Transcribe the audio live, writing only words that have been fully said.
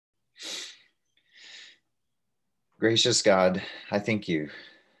Gracious God, I thank you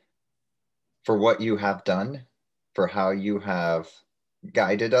for what you have done, for how you have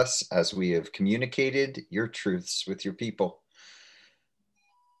guided us as we have communicated your truths with your people.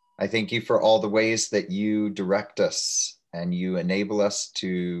 I thank you for all the ways that you direct us and you enable us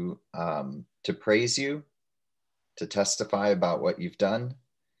to praise you, to testify about what you've done,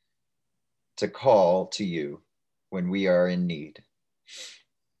 to call to you when we are in need.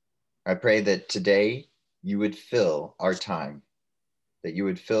 I pray that today you would fill our time, that you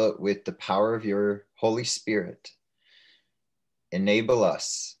would fill it with the power of your Holy Spirit. Enable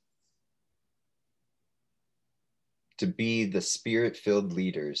us to be the Spirit-filled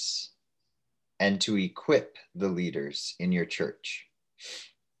leaders and to equip the leaders in your church.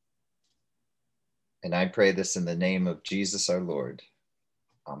 And I pray this in the name of Jesus our Lord.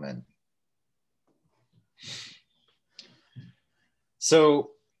 Amen. So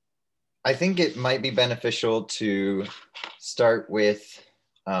I think it might be beneficial to start with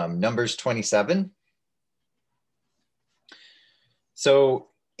Numbers 27. So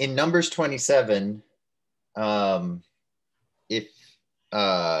in Numbers 27, if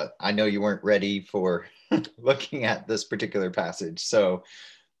I know you weren't ready for looking at this particular passage, so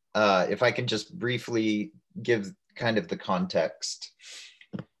if I can just briefly give kind of the context.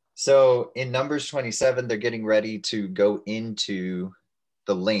 So in Numbers 27, they're getting ready to go into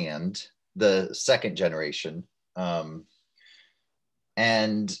the land, the second generation.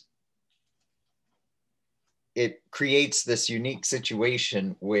 And it creates this unique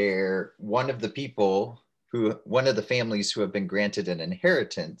situation where one of the families who have been granted an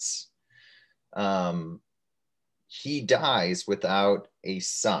inheritance, he dies without a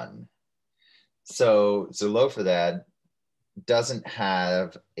son. So Zelophehad doesn't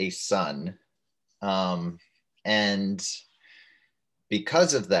have a son. And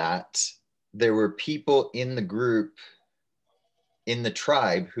because of that, there were people in the group, in the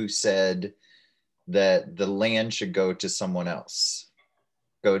tribe, who said that the land should go to someone else,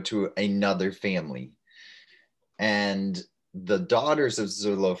 go to another family. And the daughters of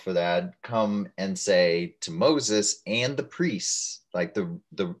Zelophehad come and say to Moses and the priests, like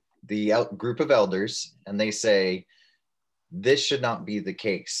the group of elders, and they say, this should not be the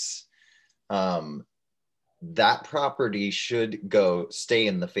case. That property should stay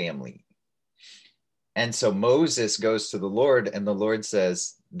in the family. And so Moses goes to the Lord, and the Lord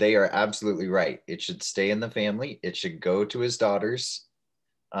says, they are absolutely right. It should stay in the family. It should go to his daughters.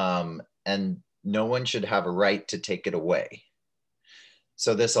 And no one should have a right to take it away.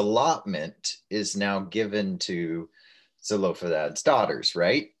 So this allotment is now given to Zelophehad's daughters,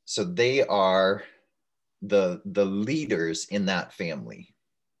 right? So they are the leaders in that family.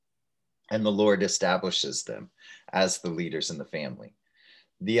 And the Lord establishes them as the leaders in the family.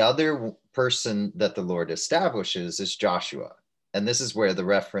 The other person that the Lord establishes is Joshua. And this is where the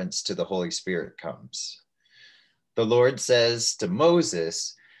reference to the Holy Spirit comes. The Lord says to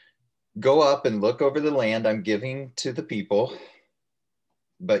Moses, go up and look over the land I'm giving to the people,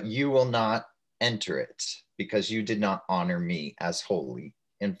 but you will not enter it because you did not honor me as holy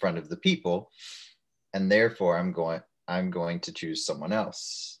in front of the people. And therefore I'm going to choose someone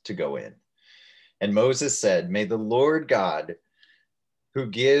else to go in. And Moses said, may the Lord God, who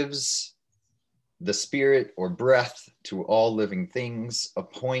gives the spirit or breath to all living things,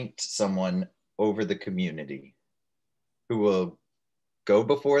 appoint someone over the community who will go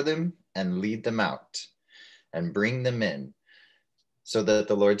before them and lead them out and bring them in, so that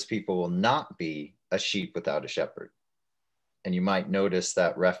the Lord's people will not be a sheep without a shepherd. And you might notice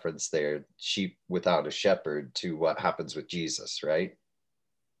that reference there, sheep without a shepherd, to what happens with Jesus, right?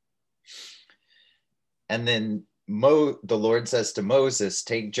 And then the Lord says to Moses,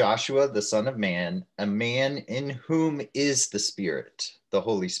 take Joshua, the son of man, a man in whom is the Spirit, the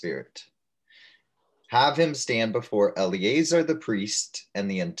Holy Spirit. Have him stand before Eleazar the priest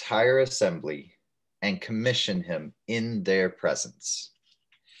and the entire assembly and commission him in their presence.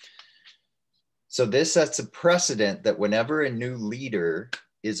 So this sets a precedent that whenever a new leader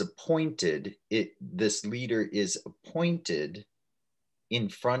is appointed, this leader is appointed in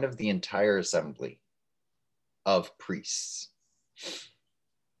front of the entire assembly of priests.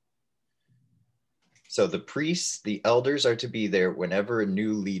 So the priests, the elders, are to be there whenever a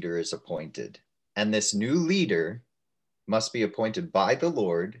new leader is appointed. And this new leader must be appointed by the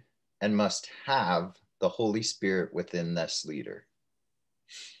Lord and must have the Holy Spirit within this leader.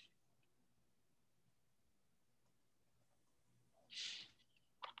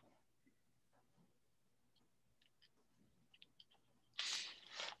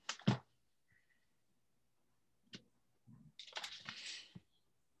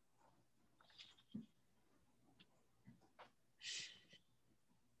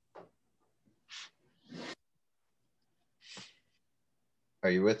 Are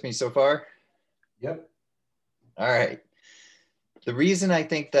you with me so far? Yep. All right. The reason I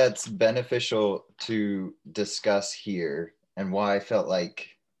think that's beneficial to discuss here, and why I felt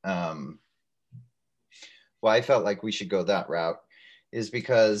like we should go that route, is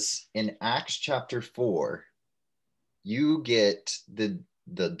because in Acts chapter 4, you get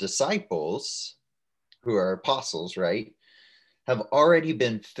the disciples, who are apostles, right, have already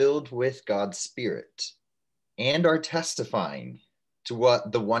been filled with God's Spirit and are testifying to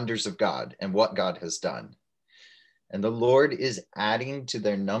what the wonders of God and what God has done. And the Lord is adding to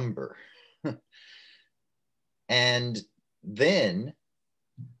their number. And then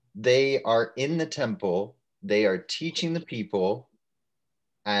they are in the temple. They are teaching the people.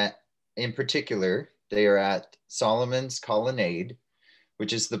 In particular, they are at Solomon's colonnade,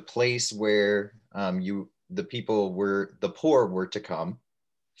 which is the place where the poor were to come,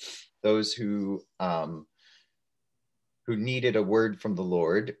 those who needed a word from the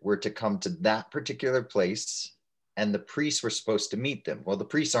Lord were to come to that particular place, and the priests were supposed to meet them. Well, the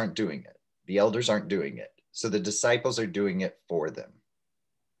priests aren't doing it. The elders aren't doing it. So the disciples are doing it for them.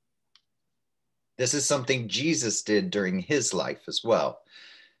 This is something Jesus did during his life as well.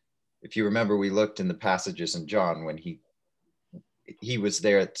 If you remember, we looked in the passages in John when he was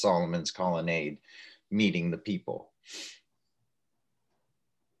there at Solomon's colonnade meeting the people.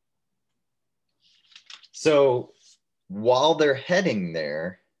 So while they're heading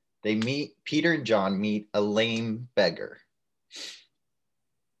there, Peter and John meet a lame beggar.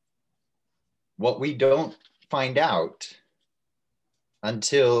 What we don't find out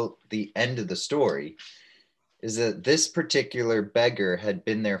until the end of the story is that this particular beggar had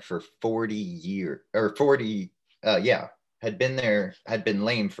been there for 40 years, had been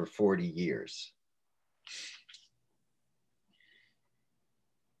lame for 40 years.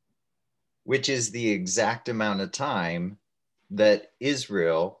 Which is the exact amount of time that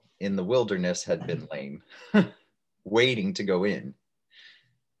Israel in the wilderness had been lame, waiting to go in,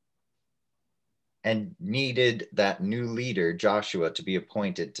 and needed that new leader, Joshua, to be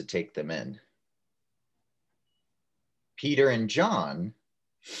appointed to take them in. Peter and John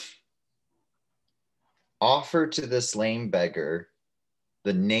offer to this lame beggar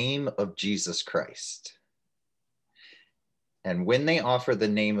the name of Jesus Christ. And when they offer the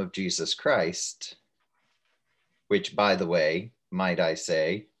name of Jesus Christ, which, by the way, might I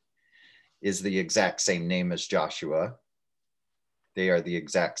say, is the exact same name as Joshua. They are the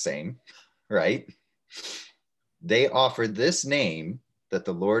exact same, right? They offer this name, that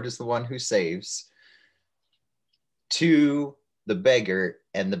the Lord is the one who saves, to the beggar,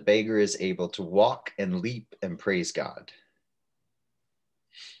 and the beggar is able to walk and leap and praise God.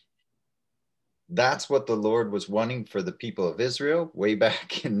 That's what the Lord was wanting for the people of Israel way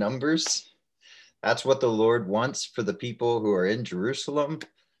back in Numbers. That's what the Lord wants for the people who are in Jerusalem,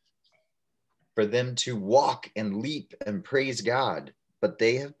 for them to walk and leap and praise God, but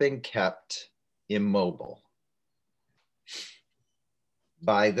they have been kept immobile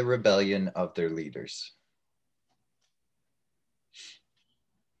by the rebellion of their leaders.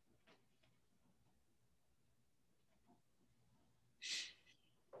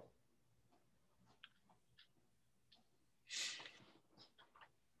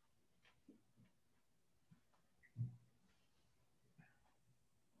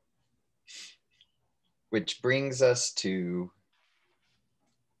 Which brings us to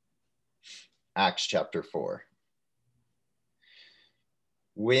Acts chapter 4.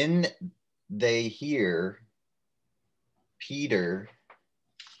 When they hear Peter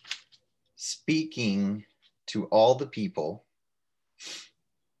speaking to all the people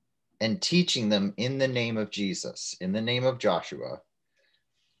and teaching them in the name of Jesus, in the name of Joshua,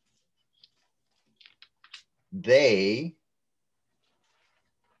 they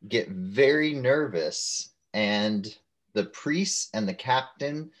get very nervous, and the priests and the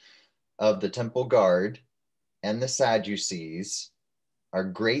captain of the temple guard and the Sadducees are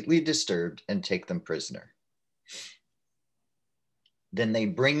greatly disturbed and take them prisoner. Then they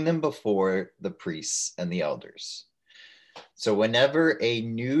bring them before the priests and the elders. So whenever a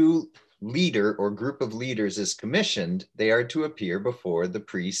new leader or group of leaders is commissioned, they are to appear before the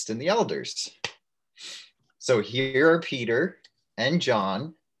priest and the elders. So here are Peter and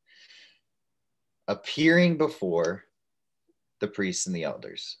John appearing before the priests and the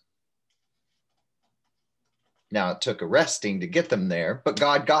elders. Now, it took arresting to get them there, but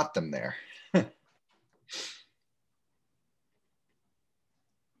God got them there. It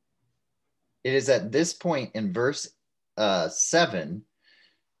is at this point in verse 7,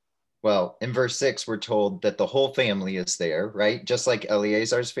 well, in verse 6, we're told that the whole family is there, right? Just like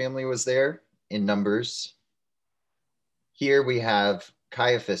Eleazar's family was there in Numbers. Here we have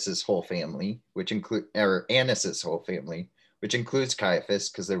Caiaphas's whole family, which include, or Annas's whole family, which includes Caiaphas,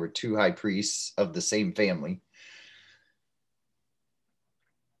 because there were two high priests of the same family.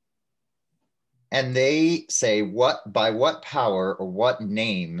 And they say, by what power or what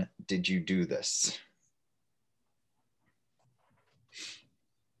name did you do this?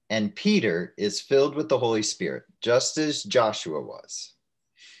 And Peter is filled with the Holy Spirit, just as Joshua was,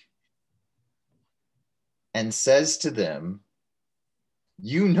 and says to them,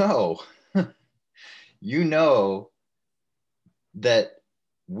 you know that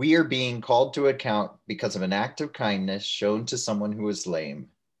we are being called to account because of an act of kindness shown to someone who was lame.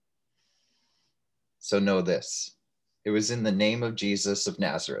 So know this, it was in the name of Jesus of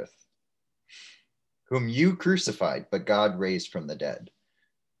Nazareth, whom you crucified, but God raised from the dead.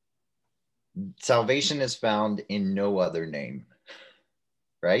 Salvation is found in no other name,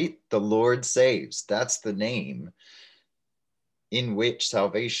 right? The Lord saves. That's the name in which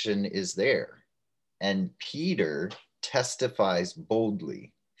salvation is there. And Peter testifies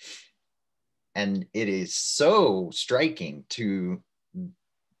boldly. And it is so striking to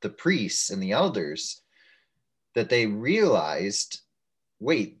the priests and the elders that they realized,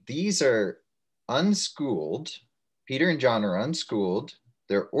 wait, these are unschooled. Peter and John are unschooled.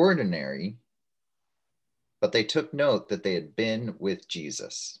 They're ordinary, but they took note that they had been with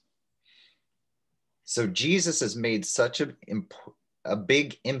Jesus. So Jesus has made such a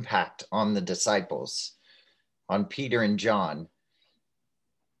big impact on the disciples, on Peter and John,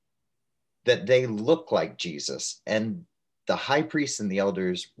 that they look like Jesus, and the high priests and the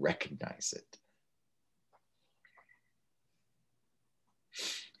elders recognize it.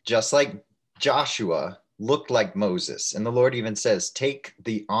 Just like Joshua looked like Moses, and the Lord even says, take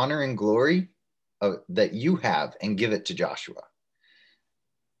the honor and glory that you have and give it to Joshua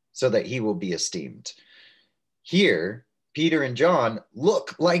so that he will be esteemed. Here, Peter and John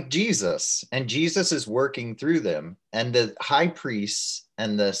look like Jesus, and Jesus is working through them, and the high priests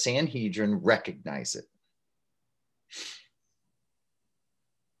and the Sanhedrin recognize it.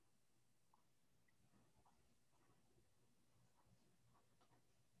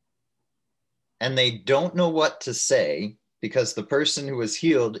 And they don't know what to say because the person who was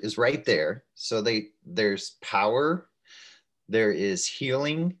healed is right there. So there's power, there is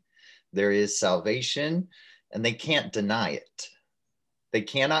healing, there is salvation, and they can't deny it. They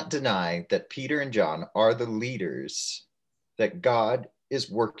cannot deny that Peter and John are the leaders that God is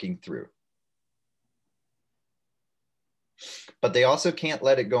working through. But they also can't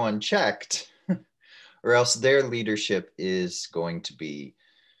let it go unchecked, or else their leadership is going to be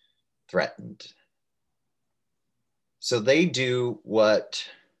threatened. So they do what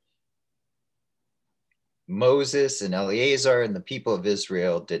Moses and Eleazar and the people of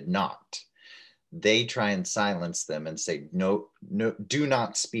Israel did not. They try and silence them and say, no, do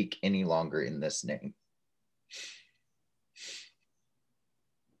not speak any longer in this name.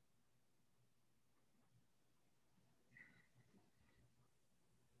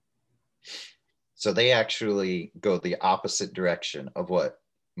 So they actually go the opposite direction of what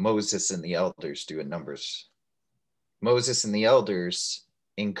Moses and the elders do in Numbers. Moses and the elders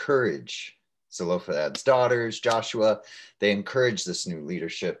encourage Zelophehad's daughters, Joshua, they encourage this new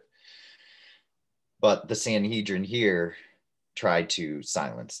leadership. But the Sanhedrin here tried to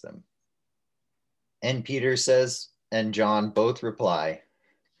silence them. And Peter says, and John both reply,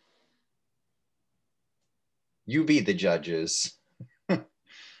 you be the judges.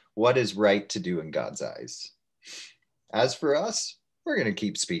 What is right to do in God's eyes? As for us, we're going to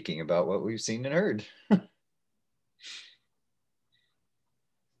keep speaking about what we've seen and heard.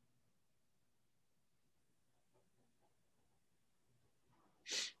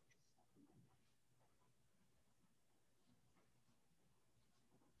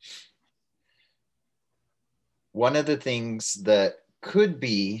 One of the things that could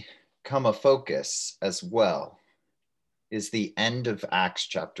become a focus as well is the end of Acts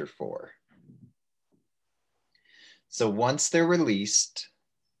chapter 4. So once they're released,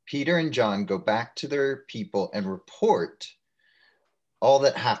 Peter and John go back to their people and report all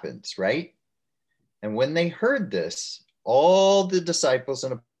that happens, right? And when they heard this, all the disciples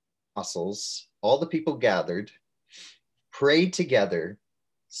and apostles, all the people gathered, prayed together,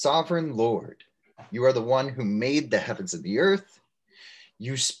 Sovereign Lord, you are the one who made the heavens and the earth.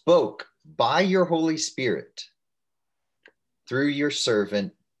 You spoke by your Holy Spirit through your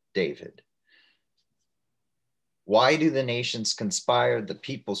servant David. Why do the nations conspire? The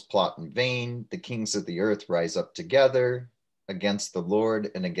peoples plot in vain. The kings of the earth rise up together against the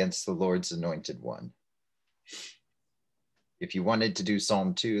Lord and against the Lord's anointed one. If you wanted to do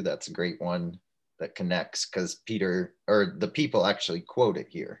Psalm 2, that's a great one that connects, because Peter, or the people actually quote it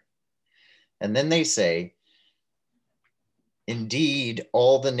here. And then they say, indeed,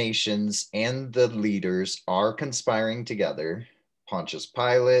 all the nations and the leaders are conspiring together. Pontius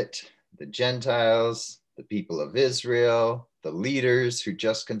Pilate, the Gentiles, the people of Israel, the leaders who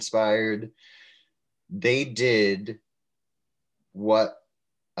just conspired. They did what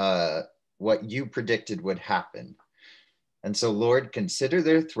you predicted would happen. And so, Lord, consider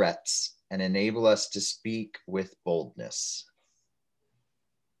their threats and enable us to speak with boldness.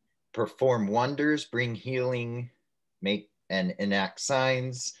 Perform wonders, bring healing, make and enact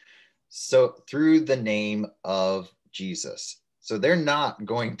signs, so through the name of Jesus. So they're not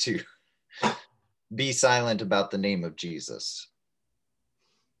going to be silent about the name of Jesus,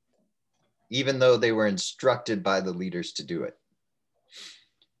 even though they were instructed by the leaders to do it.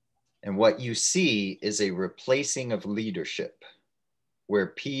 And what you see is a replacing of leadership, where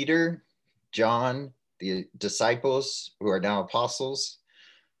Peter, John, the disciples who are now apostles,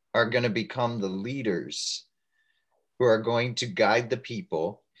 are going to become the leaders who are going to guide the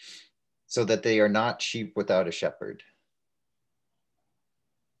people so that they are not sheep without a shepherd.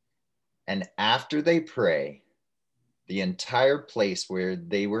 And after they pray, the entire place where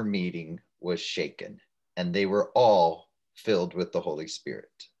they were meeting was shaken, and they were all filled with the Holy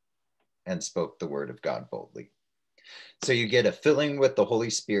Spirit and spoke the word of God boldly. So you get a filling with the Holy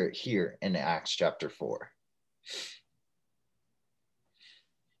Spirit here in Acts chapter 4.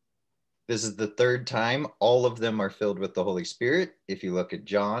 This is the third time all of them are filled with the Holy Spirit. If you look at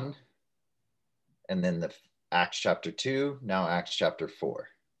John, and then the Acts chapter 2, now Acts chapter 4.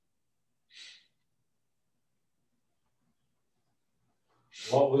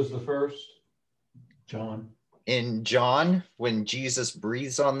 What was the first? John. In John, when Jesus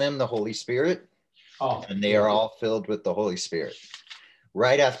breathes on them the Holy Spirit, and they are all filled with the Holy Spirit,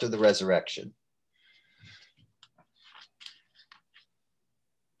 right after the resurrection.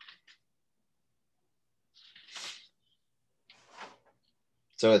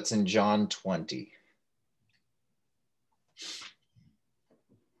 So it's in John 20.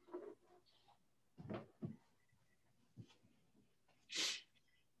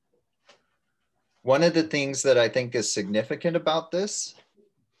 One of the things that I think is significant about this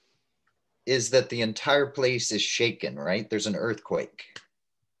is that the entire place is shaken, right? There's an earthquake.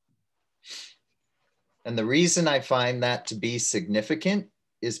 And the reason I find that to be significant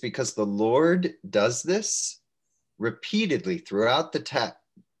is because the Lord does this repeatedly throughout the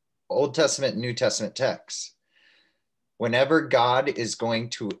Old Testament and New Testament texts. Whenever God is going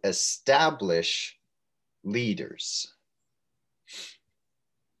to establish leaders.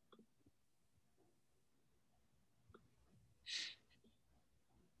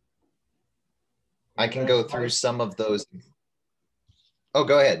 I can go through some of those. Oh,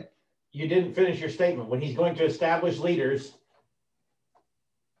 go ahead. You didn't finish your statement. When he's going to establish leaders,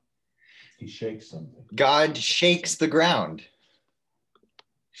 He shakes something. God shakes the ground.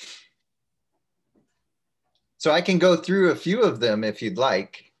 So I can go through a few of them if you'd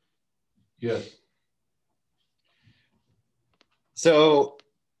like. Yes. So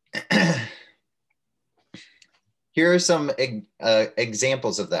here are some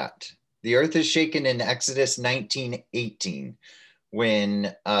examples of that. The earth is shaken in Exodus 19:18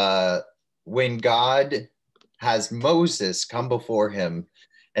 when God has Moses come before him,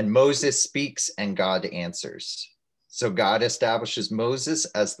 and Moses speaks and God answers. So God establishes Moses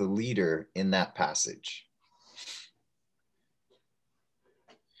as the leader in that passage.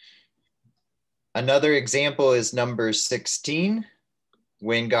 Another example is Numbers 16,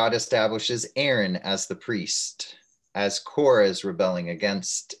 when God establishes Aaron as the priest, as Korah is rebelling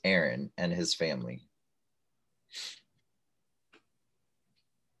against Aaron and his family.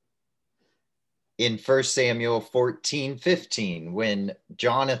 In 1 Samuel 14:15, when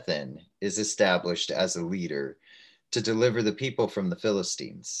Jonathan is established as a leader to deliver the people from the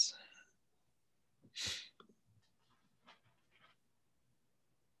Philistines.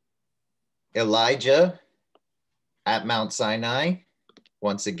 Elijah at Mount Sinai,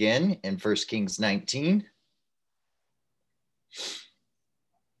 once again in 1 Kings 19.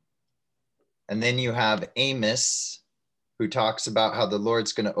 And then you have Amos, who talks about how the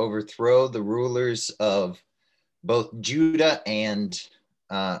Lord's going to overthrow the rulers of both Judah and,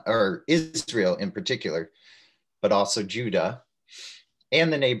 or Israel in particular, but also Judah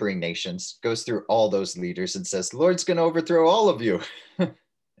and the neighboring nations. Goes through all those leaders and says, the Lord's going to overthrow all of you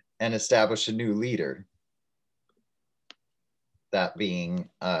and establish a new leader. That being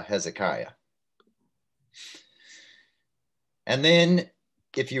Hezekiah. And then,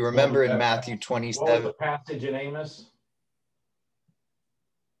 if you remember in Matthew 27. What was the passage in Amos?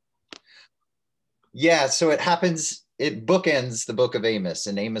 Yeah, so it bookends the book of Amos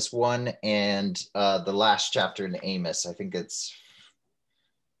in Amos 1 and the last chapter in Amos. I think it's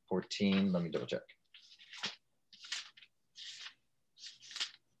 14. Let me double check.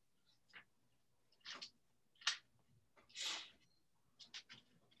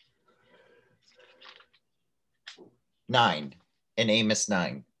 Nine, in Amos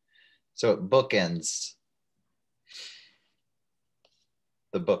 9. So it bookends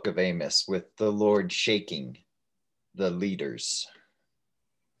the book of Amos with the Lord shaking the leaders.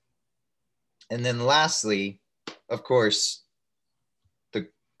 And then lastly, of course, the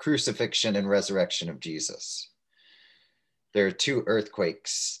crucifixion and resurrection of Jesus. There are 2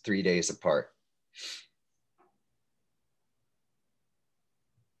 earthquakes 3 days apart.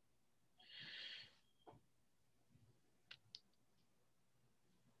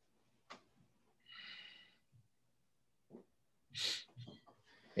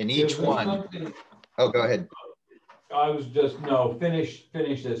 In each one. Oh, go ahead. I was just, no, finish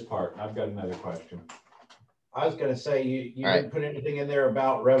this part. I've got another question. I was going to say, you All didn't right. put anything in there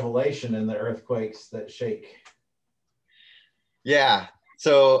about Revelation and the earthquakes that shake. Yeah.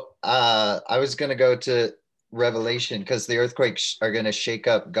 So I was going to go to Revelation because the earthquakes are going to shake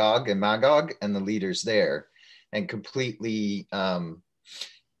up Gog and Magog and the leaders there and completely and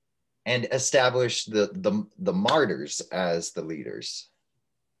establish the martyrs as the leaders.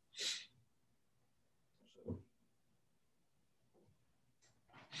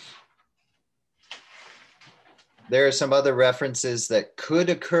 There are some other references that could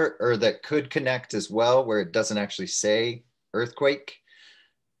occur or that could connect as well, where it doesn't actually say earthquake,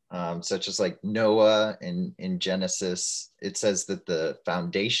 such as like Noah in Genesis. It says that the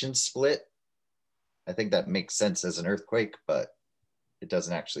foundation split. I think that makes sense as an earthquake, but it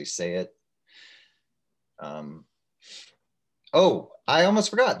doesn't actually say it. Oh, I almost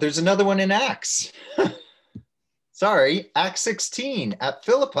forgot. There's another one in Acts. Sorry, Acts 16 at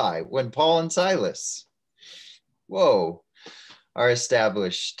Philippi when Paul and Silas are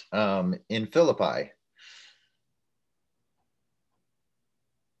established in Philippi.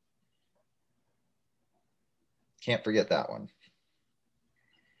 Can't forget that one.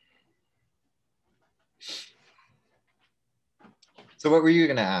 So what were you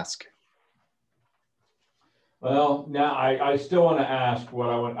going to ask? Well, now I still want to ask what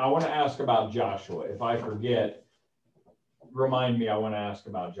I want to ask about Joshua. If I forget, remind me. I want to ask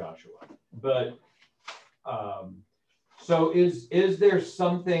about Joshua. But so is there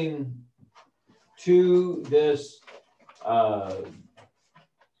something to this?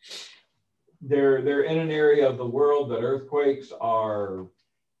 They're in an area of the world that earthquakes are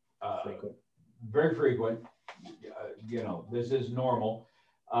very frequent. This is normal.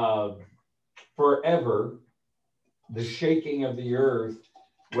 Forever, the shaking of the earth,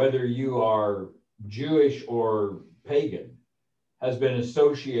 whether you are Jewish or pagan, has been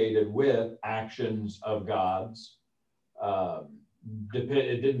associated with actions of gods.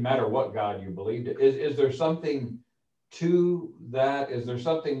 It didn't matter what God you believed in. Is there something to that? Is there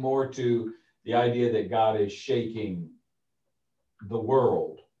something more to the idea that God is shaking the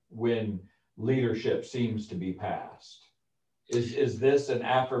world when leadership seems to be passed? Is this an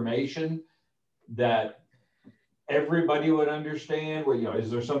affirmation that everybody would understand? Well, is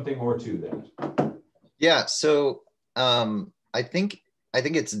there something more to that? Yeah, so I think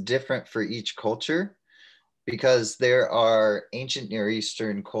it's different for each culture, because there are ancient Near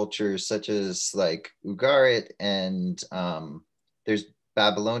Eastern cultures such as like Ugarit, and there's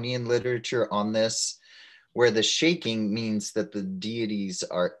Babylonian literature on this, where the shaking means that the deities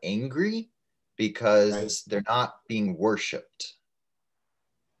are angry because they're not being worshipped,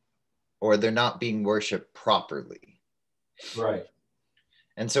 or they're not being worshipped properly. Right.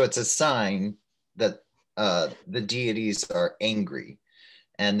 And so it's a sign that the deities are angry,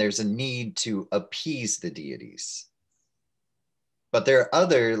 and there's a need to appease the deities. But there are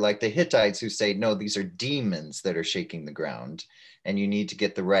other, like the Hittites, who say, no, these are demons that are shaking the ground, and you need to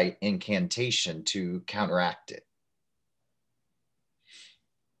get the right incantation to counteract it.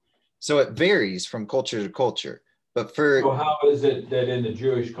 So it varies from culture to culture. But so how is it that in the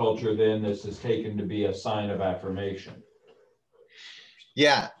Jewish culture, then, this is taken to be a sign of affirmation?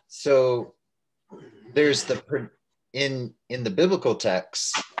 Yeah, so there's in the biblical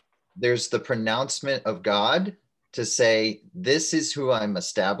text, there's the pronouncement of God to say, this is who I'm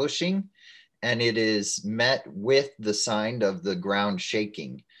establishing, and it is met with the sign of the ground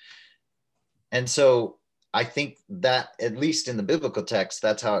shaking. And so I think that, at least in the biblical text,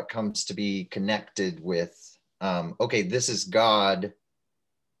 that's how it comes to be connected with, okay, this is God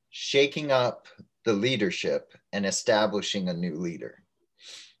shaking up the leadership and establishing a new leader.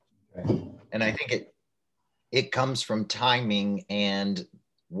 Okay. And I think it comes from timing and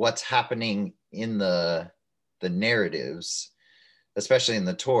what's happening in the narratives, especially in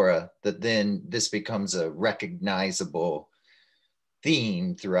the Torah, that then this becomes a recognizable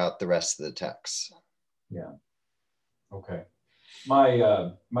theme throughout the rest of the text. Yeah. Okay.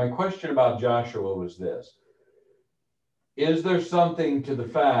 My question about Joshua was this. Is there something to the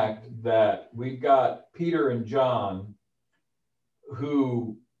fact that we've got Peter and John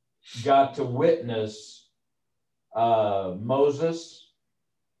who got to witness Moses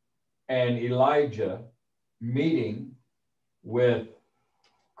and Elijah meeting with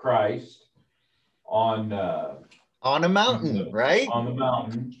Christ on a mountain, right? On the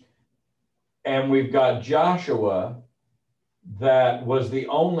mountain. And we've got Joshua that was the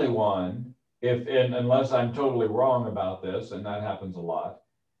only one, unless I'm totally wrong about this, and that happens a lot,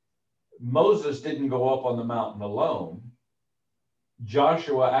 Moses didn't go up on the mountain alone.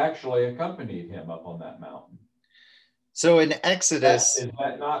 Joshua actually accompanied him up on that mountain. So in Exodus... Is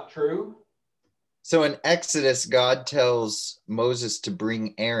that not true? So in Exodus, God tells Moses to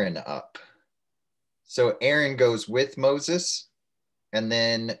bring Aaron up. So Aaron goes with Moses, and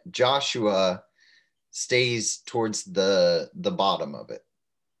then Joshua stays towards the bottom of it.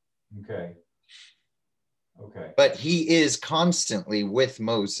 Okay. But he is constantly with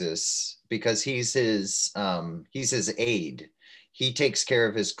Moses because he's his aide. He takes care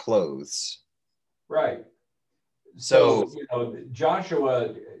of his clothes. Right. So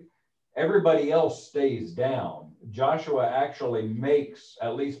Joshua, everybody else stays down. Joshua actually makes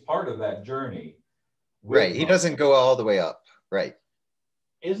at least part of that journey. Right. He doesn't go all the way up. Right.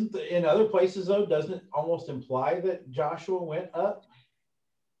 Isn't in other places though, doesn't it almost imply that Joshua went up?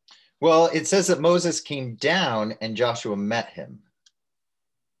 Well, it says that Moses came down and Joshua met him.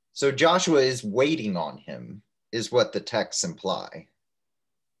 So Joshua is waiting on him, is what the texts imply.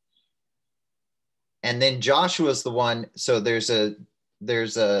 And then Joshua's the one, so there's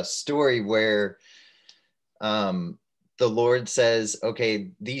a story where the Lord says, okay,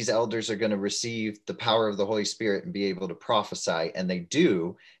 these elders are going to receive the power of the Holy Spirit and be able to prophesy, and they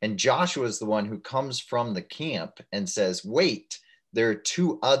do. And Joshua is the one who comes from the camp and says, wait, there are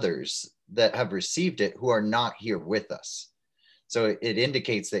two others that have received it who are not here with us. So it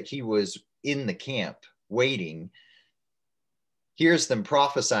indicates that he was in the camp waiting, hears them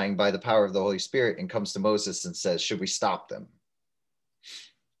prophesying by the power of the Holy Spirit, and comes to Moses and says, should we stop them?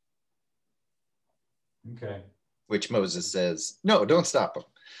 Okay. Which Moses says, no, don't stop them.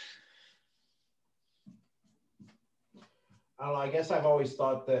 I don't know. I guess I've always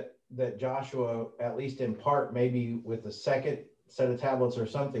thought that Joshua, at least in part, maybe with the second set of tablets or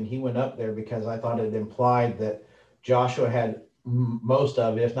something, he went up there because I thought it implied that Joshua had most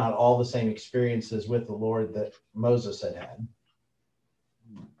of, if not all, the same experiences with the Lord that Moses had had.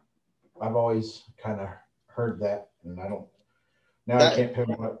 I've always kind of heard that, and I can't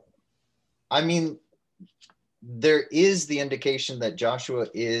pinpoint it. I mean, there is the indication that Joshua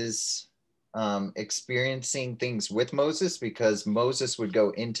is experiencing things with Moses, because Moses would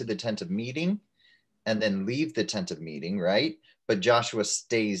go into the tent of meeting and then leave the tent of meeting, right? But Joshua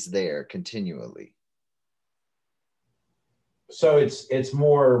stays there continually. So it's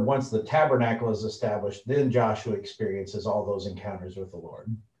more once the tabernacle is established, then Joshua experiences all those encounters with the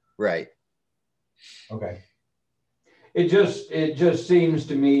Lord. Right. Okay. It just seems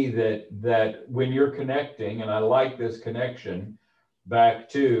to me that when you're connecting, and I like this connection back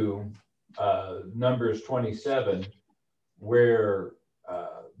to Numbers 27, where,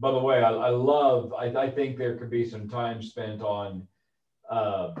 by the way, I think there could be some time spent on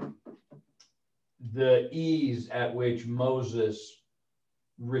the ease at which Moses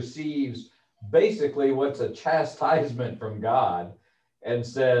receives basically what's a chastisement from God and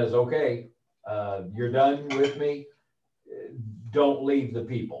says, okay, you're done with me. Don't leave the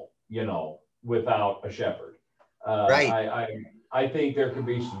people, without a shepherd. Right. I think there could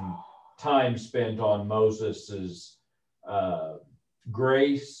be some time spent on Moses's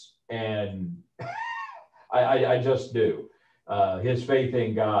grace, and I just do. His faith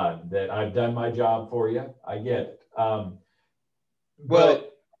in God, that I've done my job for you. I get it.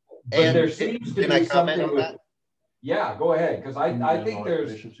 But there seems to be something with that? Yeah, go ahead, because I think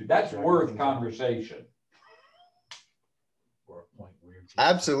that's worth conversation.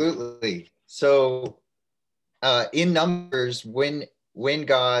 Absolutely. So in Numbers, when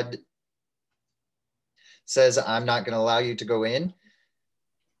God says, I'm not going to allow you to go in,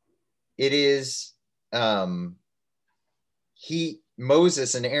 it is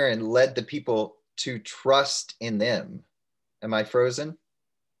Moses and Aaron led the people to trust in them. Am I frozen?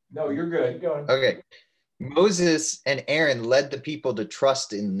 No, you're good. Go ahead. Okay. Moses and Aaron led the people to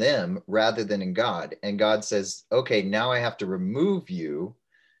trust in them rather than in God. And God says, okay, now I have to remove you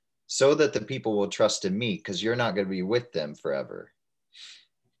so that the people will trust in me, because you're not going to be with them forever.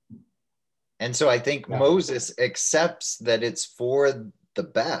 And so I think Moses accepts that it's for the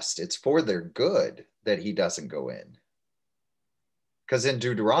best, it's for their good that he doesn't go in. Because in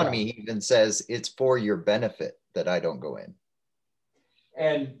Deuteronomy, he even says it's for your benefit that I don't go in.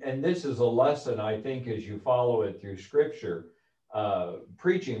 And this is a lesson, I think, as you follow it through scripture,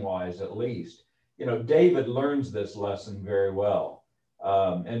 preaching wise, at least, you know, David learns this lesson very well.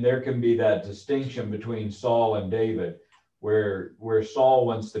 And there can be that distinction between Saul and David, where Saul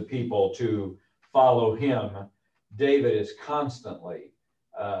wants the people to follow him. David is constantly,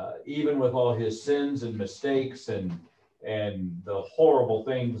 even with all his sins and mistakes and the horrible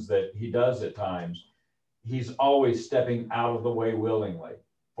things that he does at times, he's always stepping out of the way willingly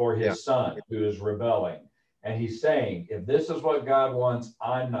for his son who is rebelling. And he's saying, if this is what God wants,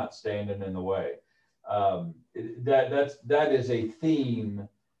 I'm not standing in the way. That is a theme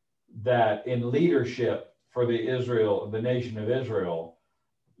that in leadership for the nation of Israel,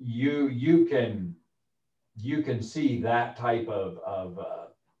 you can see that type of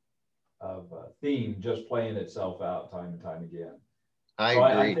theme just playing itself out time and time again. I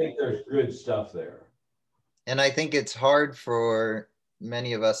agree. I think there's good stuff there. And I think it's hard for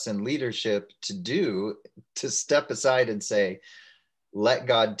many of us in leadership to step aside and say, let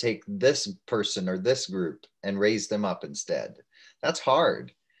God take this person or this group and raise them up instead. That's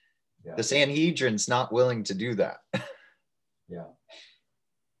hard. Yeah. The Sanhedrin's not willing to do that. Yeah.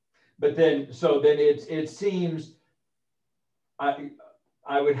 But then it seems I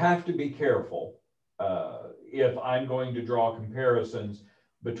would have to be careful if I'm going to draw comparisons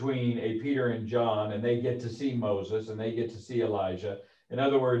between a Peter and John, and they get to see Moses and they get to see Elijah. In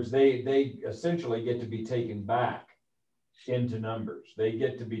other words, they essentially get to be taken back into Numbers. They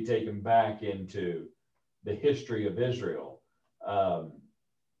get to be taken back into the history of Israel.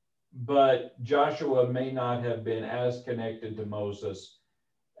 But Joshua may not have been as connected to Moses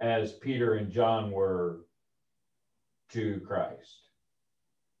as Peter and John were to Christ.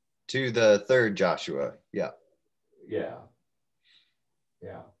 To the third Joshua, yeah. Yeah.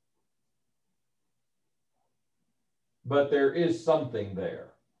 Yeah. But there is something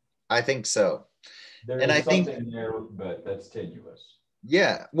there. I think so. I think there, but that's tenuous.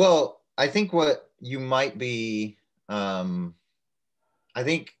 Yeah. Well, I think what you might be, I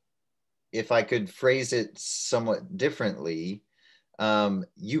think if I could phrase it somewhat differently,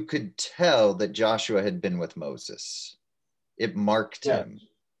 you could tell that Joshua had been with Moses. It marked him,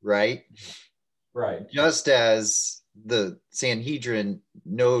 right? Right. Just as the Sanhedrin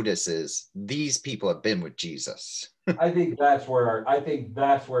notices these people have been with Jesus. I think that's where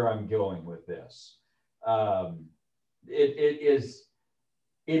I'm going with this. It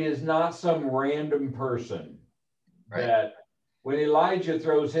is not some random person that when Elijah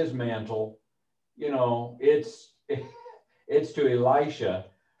throws his mantle, you know, it's to Elisha,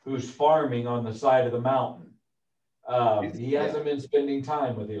 who's farming on the side of the mountain. He hasn't been spending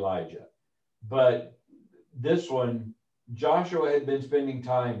time with Elijah, but this one, Joshua had been spending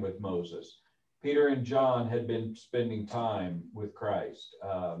time with Moses. Peter and John had been spending time with Christ.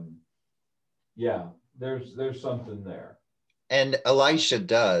 There's something there. And Elisha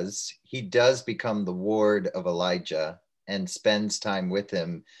does become the ward of Elijah and spends time with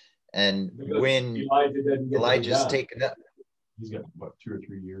him. And because when Elijah's taken up, he's got what, 2 or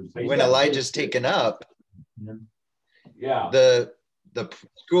 3 years. When Elijah's taken up, yeah, the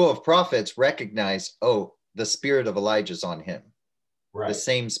school of prophets recognize, oh, the spirit of Elijah's on him. Right. The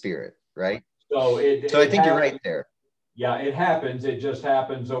same spirit, right? So I think you're right there. Yeah, it happens. It just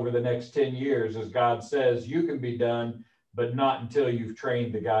happens over the next 10 years as God says, you can be done, but not until you've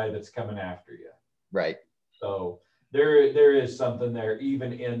trained the guy that's coming after you. Right. So there is something there,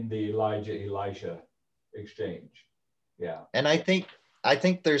 even in the Elijah-Elisha exchange. Yeah. And I think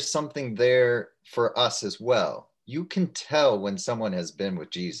there's something there for us as well. You can tell when someone has been with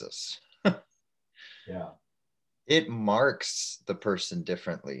Jesus. Yeah. It marks the person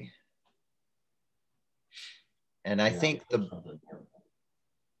differently. And I think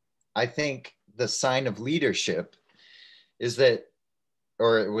the sign of leadership is that,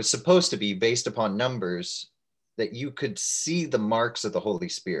 or it was supposed to be based upon Numbers, that you could see the marks of the Holy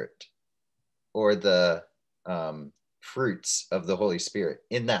Spirit or the fruits of the Holy Spirit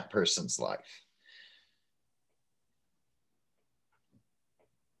in that person's life.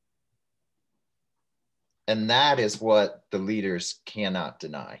 And that is what the leaders cannot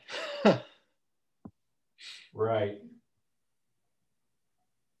deny. Right.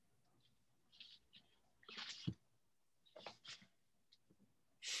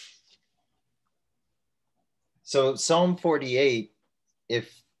 So Psalm 48,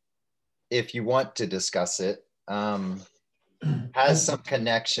 if you want to discuss it, has some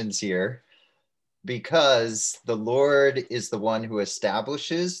connections here, because the Lord is the one who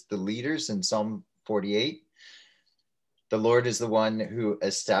establishes the leaders in Psalm 48. The Lord is the one who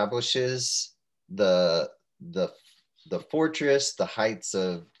establishes the fortress, the heights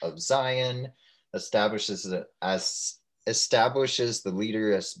of Zion, establishes the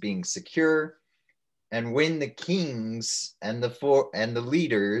leader as being secure. And when the kings and the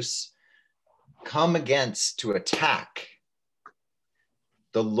leaders come against to attack,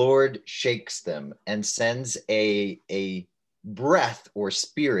 the Lord shakes them and sends a breath or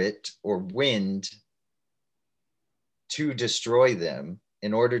spirit or wind to destroy them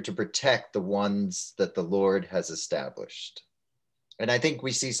in order to protect the ones that the Lord has established. And I think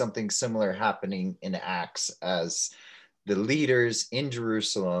we see something similar happening in Acts, as the leaders in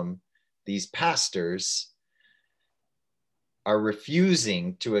Jerusalem, these pastors, are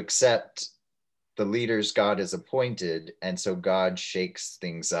refusing to accept the leaders God has appointed. And so God shakes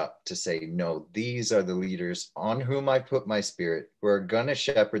things up to say, no, these are the leaders on whom I put my spirit, who are going to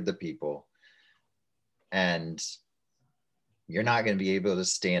shepherd the people. And you're not going to be able to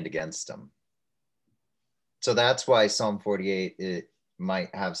stand against them. So that's why Psalm 48, it might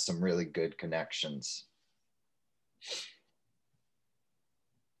have some really good connections.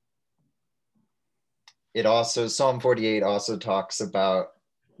 It also, Psalm 48 also talks about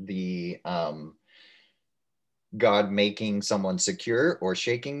the God making someone secure or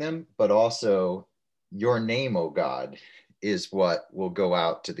shaking them, but also your name, O God, is what will go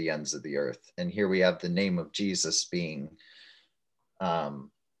out to the ends of the earth. And here we have the name of Jesus being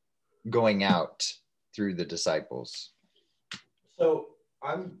going out through the disciples. So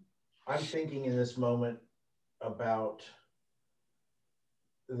I'm thinking in this moment about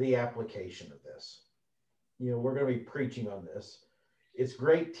the application of this. You know, we're going to be preaching on this. It's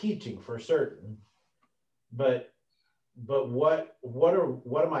great teaching for certain, but what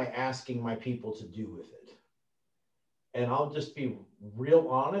am I asking my people to do with it? And I'll just be real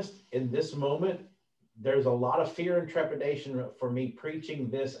honest, in this moment, there's a lot of fear and trepidation for me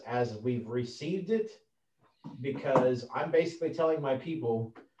preaching this as we've received it, because I'm basically telling my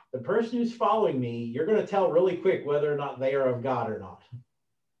people, the person who's following me, you're going to tell really quick whether or not they are of God or not.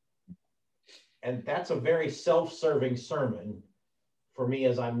 And that's a very self-serving sermon for me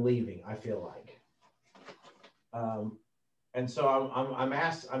as I'm leaving, I feel like. And so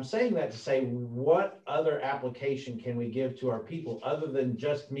I'm saying that to say, what other application can we give to our people other than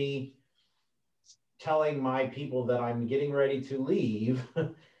just me telling my people that I'm getting ready to leave?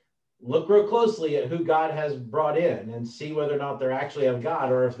 Look real closely at who God has brought in and see whether or not they're actually of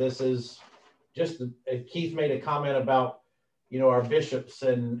God, or if this is just, Keith made a comment about, you know, our bishops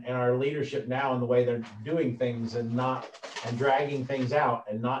and our leadership now and the way they're doing things and dragging things out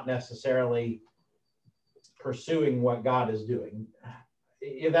and not necessarily pursuing what God is doing.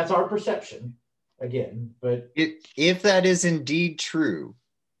 That's our perception again, but if that is indeed true,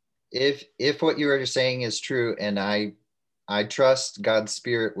 if what you are saying is true, and I trust God's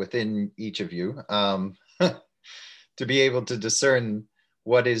spirit within each of you to be able to discern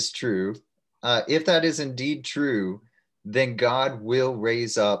what is true. If that is indeed true, then God will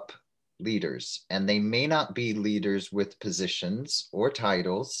raise up leaders, and they may not be leaders with positions or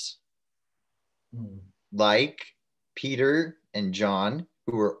titles like Peter and John,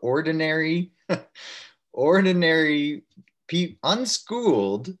 who were ordinary,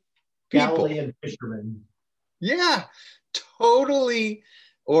 unschooled people. Galilean fishermen. Yeah, totally.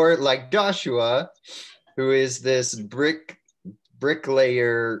 Or like Joshua, who is this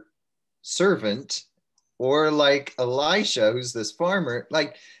bricklayer servant, or like Elisha, who's this farmer.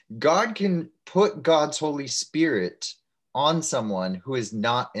 Like, God can put God's Holy Spirit on someone who is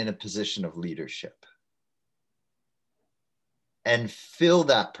not in a position of leadership and fill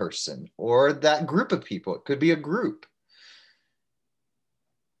that person or that group of people. It could be a group.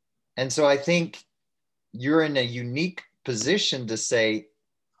 And so I think you're in a unique position to say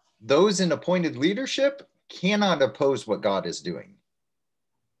those in appointed leadership cannot oppose what God is doing.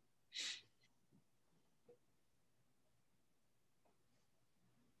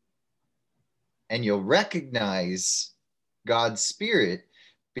 And you'll recognize God's spirit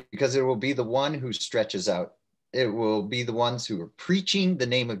because it will be the one who stretches out. It will be the ones who are preaching the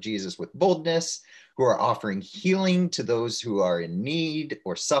name of Jesus with boldness, who are offering healing to those who are in need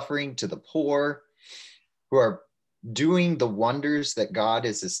or suffering, to the poor, who are doing the wonders that God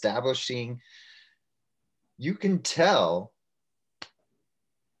is establishing. You can tell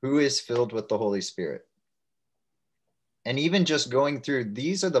who is filled with the Holy Spirit. And even just going through,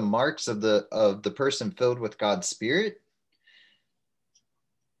 these are the marks of the person filled with God's Spirit.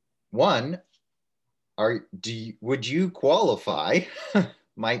 One, would you qualify?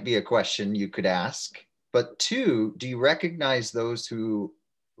 Might be a question you could ask. But two, do you recognize those who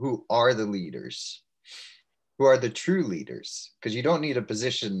are the leaders, who are the true leaders? Because you don't need a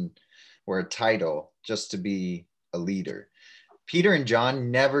position or a title just to be a leader. Peter and John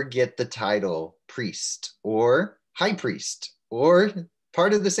never get the title priest or high priest or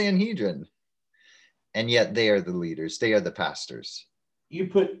part of the Sanhedrin. And yet they are the leaders. They are the pastors. You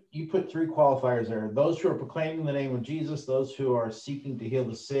put three qualifiers there: those who are proclaiming the name of Jesus, those who are seeking to heal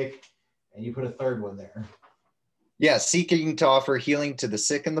the sick, and you put a third one there. Yeah, seeking to offer healing to the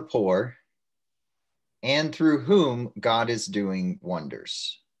sick and the poor, and through whom God is doing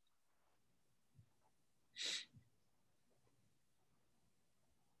wonders.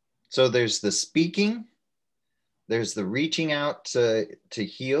 So there's the speaking, there's the reaching out to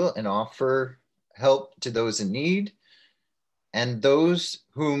heal and offer help to those in need, and those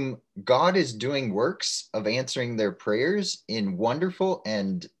whom God is doing works of answering their prayers in wonderful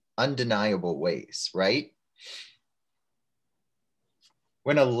and undeniable ways, right?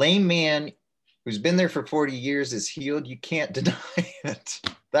 When a lame man who's been there for 40 years is healed, you can't deny it.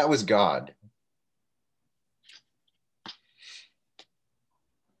 That was God.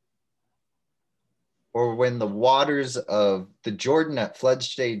 Or when the waters of the Jordan at flood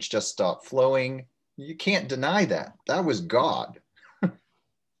stage just stopped flowing, you can't deny that. That was God.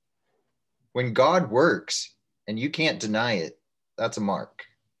 When God works and you can't deny it, that's a mark.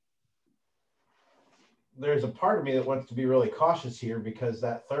 There's a part of me that wants to be really cautious here, because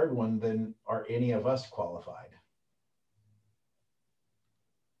that third one, then are any of us qualified?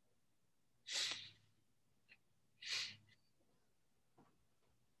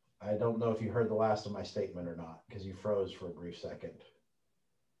 I don't know if you heard the last of my statement or not, because you froze for a brief second.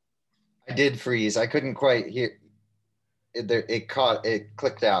 I did freeze. I couldn't quite hear. It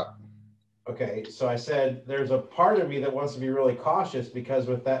clicked out. Okay, so I said there's a part of me that wants to be really cautious, because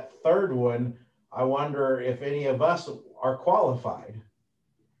with that third one, I wonder if any of us are qualified.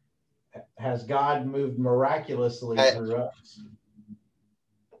 Has God moved miraculously through us?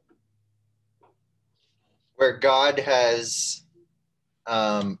 Where God has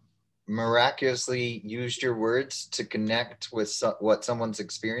miraculously used your words to connect with what someone's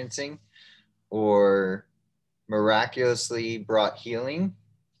experiencing, or miraculously brought healing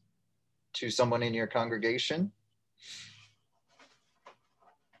to someone in your congregation?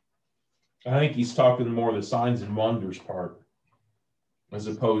 I think he's talking more the signs and wonders part, as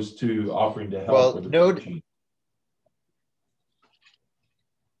opposed to offering to help with the preaching.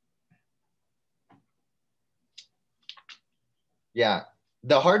 Yeah.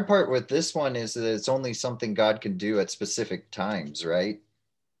 The hard part with this one is that it's only something God can do at specific times, right?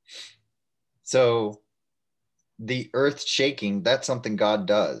 So the earth shaking, that's something God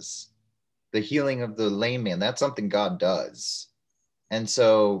does. The healing of the lame man, that's something God does. And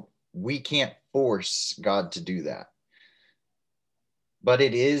so we can't force God to do that. But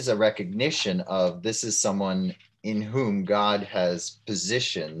it is a recognition of this is someone in whom God has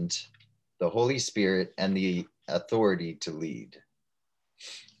positioned the Holy Spirit and the authority to lead.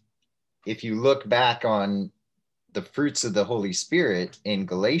 If you look back on the fruits of the Holy Spirit in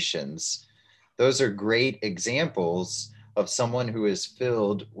Galatians, those are great examples of someone who is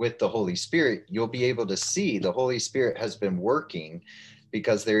filled with the Holy Spirit. You'll be able to see the Holy Spirit has been working,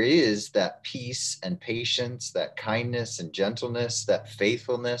 because there is that peace and patience, that kindness and gentleness, that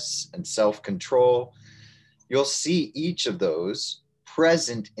faithfulness and self-control. You'll see each of those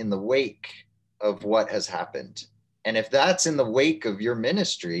present in the wake of what has happened. And if that's in the wake of your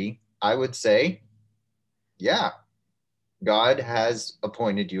ministry, I would say, yeah, God has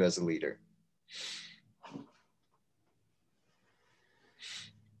appointed you as a leader.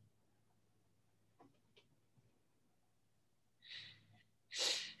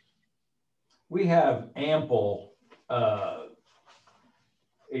 We have ample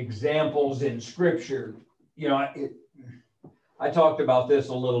examples in Scripture. You know, I talked about this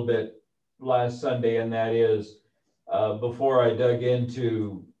a little bit last Sunday, and that is before I dug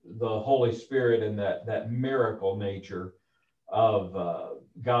into the Holy Spirit and that miracle nature of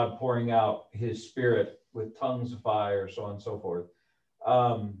God pouring out His Spirit with tongues of fire, so on and so forth.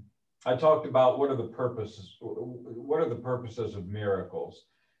 I talked about what are the purposes of miracles.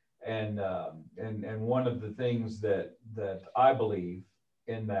 And one of the things that I believe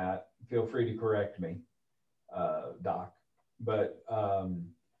in that, feel free to correct me, Doc, but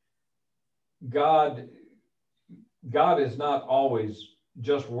God is not always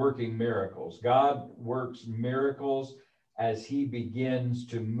just working miracles. God works miracles as he begins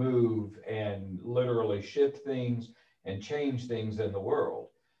to move and literally shift things and change things in the world.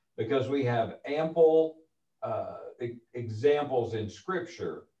 Because we have ample examples in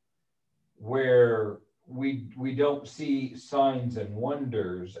Scripture where we don't see signs and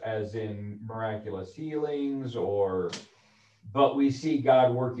wonders as in miraculous healings, but we see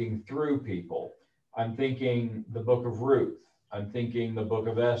God working through people. I'm thinking the book of Ruth. I'm thinking the book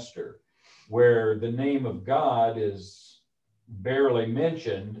of Esther, where the name of God is barely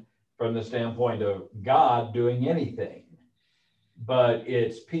mentioned from the standpoint of God doing anything. But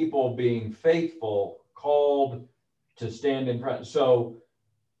it's people being faithful, called to stand in front. So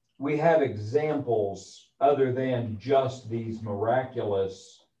we have examples other than just these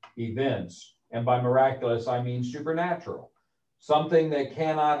miraculous events. And by miraculous, I mean supernatural. Something that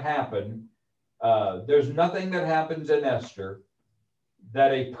cannot happen. There's nothing that happens in Esther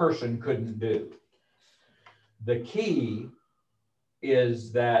that a person couldn't do. The key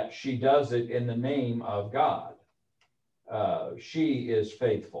is that she does it in the name of God. She is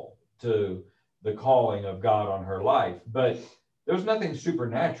faithful to the calling of God on her life. But there's nothing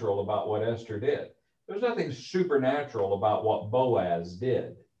supernatural about what Esther did. There's nothing supernatural about what Boaz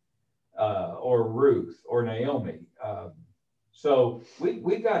did, or Ruth, or Naomi. So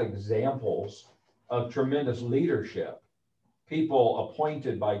we've got examples of tremendous leadership, people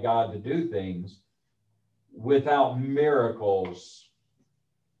appointed by God to do things without miracles,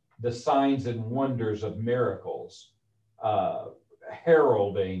 the signs and wonders of miracles,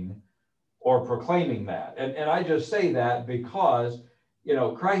 heralding or proclaiming that. And I just say that because,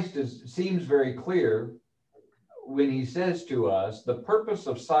 Christ seems very clear when he says to us, the purpose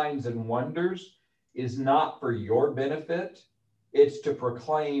of signs and wonders is not for your benefit. It's to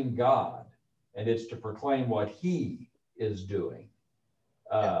proclaim God, and it's to proclaim what he is doing.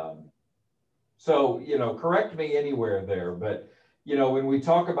 So, correct me anywhere there, but, when we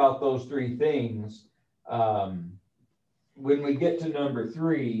talk about those three things, when we get to number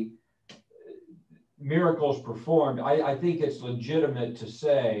 3, miracles performed, I think it's legitimate to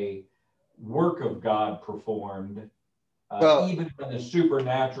say work of God performed, even when the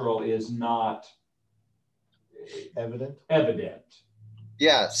supernatural is not evident.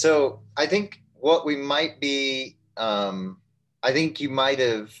 Yeah, so I think what we might be, I think you might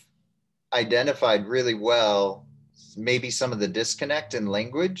have identified really well maybe some of the disconnect in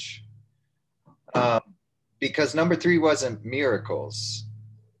language, because number 3 wasn't miracles.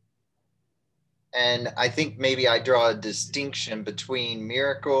 And I think maybe I draw a distinction between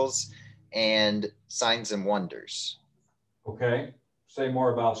miracles and signs and wonders. Okay, say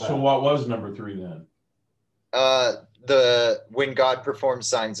more about that. So what was number 3 then? When God performs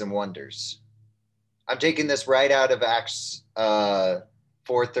signs and wonders. I'm taking this right out of Acts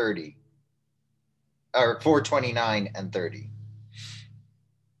 4:30 or 4:29 and 30.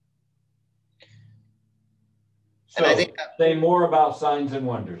 So and I think say more about signs and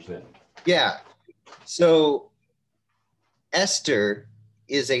wonders then. Yeah. So Esther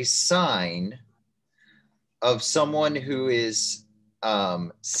is a sign of someone who is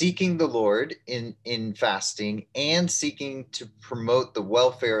seeking the Lord in fasting and seeking to promote the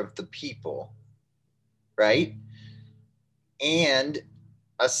welfare of the people, right? And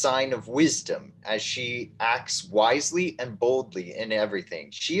a sign of wisdom as she acts wisely and boldly in everything.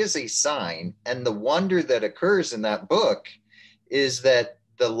 She is a sign, and the wonder that occurs in that book is that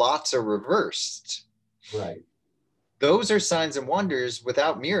the lots are reversed. Right. Those are signs and wonders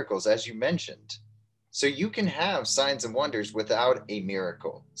without miracles, as you mentioned. So you can have signs and wonders without a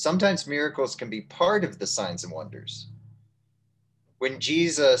miracle. Sometimes miracles can be part of the signs and wonders. When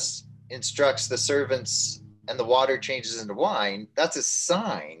Jesus instructs the servants and the water changes into wine, that's a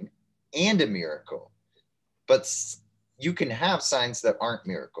sign and a miracle. But you can have signs that aren't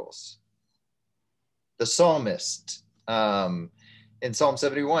miracles. The psalmist in Psalm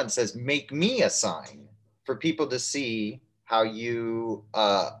 71 says, "Make me a sign for people to see how you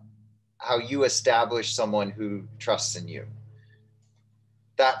establish someone who trusts in you."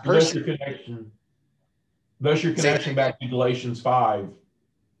 That person. Thus your connection back to Galatians 5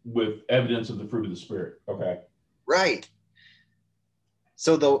 with evidence of the fruit of the Spirit. Okay. Right.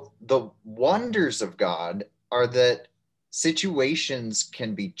 So the wonders of God are that situations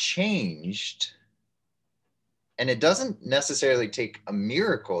can be changed, and it doesn't necessarily take a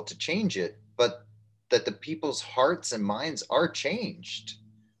miracle to change it, but that the people's hearts and minds are changed.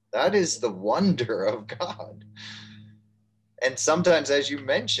 That is the wonder of God. And sometimes, as you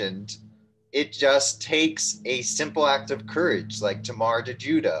mentioned, it just takes a simple act of courage, like Tamar to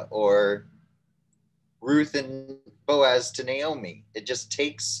Judah or Ruth and Boaz to Naomi. It just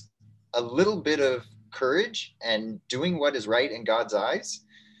takes a little bit of courage and doing what is right in God's eyes,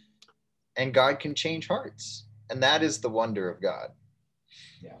 and God can change hearts. And that is the wonder of God.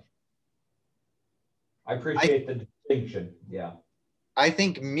 Yeah. I appreciate the distinction. Yeah. I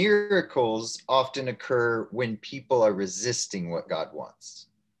think miracles often occur when people are resisting what God wants.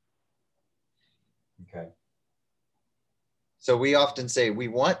 Okay. So we often say we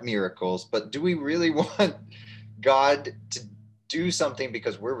want miracles, but do we really want God to do something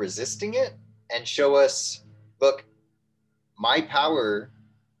because we're resisting it and show us, look, my power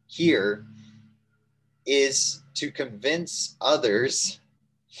here is to convince others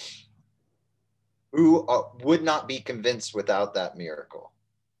who would not be convinced without that miracle?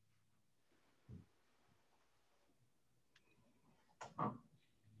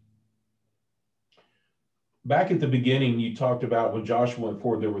 Back at the beginning, you talked about when Joshua went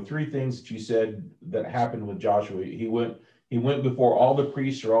forward, there were three things that you said that happened with Joshua. He went before all the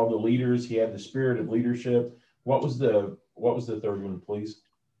priests or all the leaders. He had the spirit of leadership. What was the third one, please?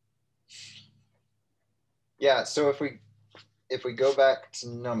 Yeah, so if we go back to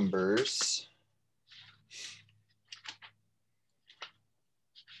Numbers,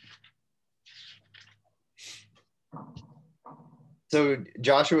 so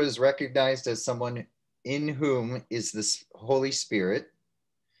Joshua is recognized as someone in whom is this Holy Spirit.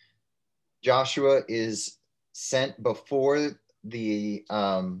 Joshua is sent before the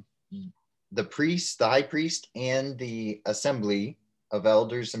priest, the high priest, and the assembly of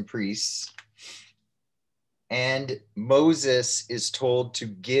elders and priests. And Moses is told to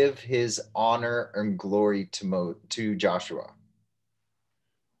give his honor and glory to Joshua.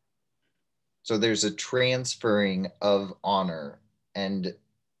 So there's a transferring of honor and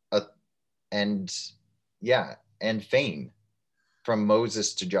fame from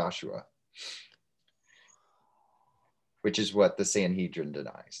Moses to Joshua, which is what the Sanhedrin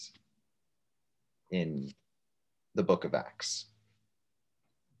denies in the book of Acts.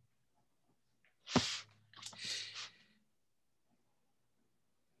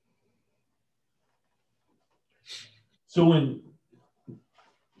 So a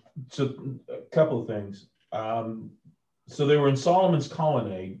couple of things. So they were in Solomon's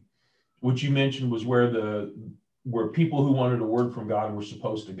colonnade, which you mentioned was where people who wanted a word from God were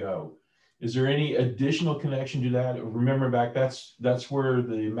supposed to go. Is there any additional connection to that? Remember back, that's where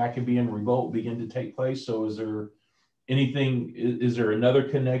the Maccabean revolt began to take place. So is there another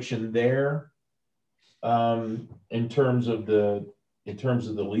connection there in terms of the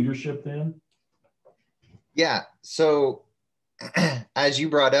leadership then? Yeah. So as you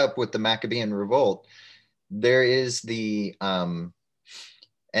brought up with the Maccabean revolt, there is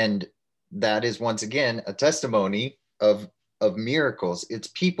and that is once again a testimony of miracles. It's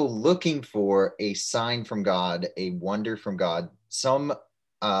people looking for a sign from God, a wonder from God, some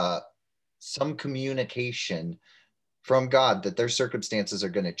communication from God that their circumstances are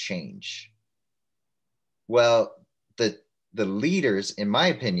going to change. Well, the leaders, in my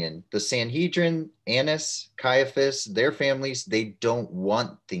opinion, the Sanhedrin, Annas, Caiaphas, their families, they don't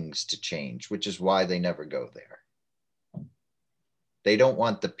want things to change, which is why they never go there. They don't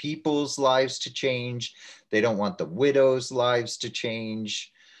want the people's lives to change. They don't want the widows' lives to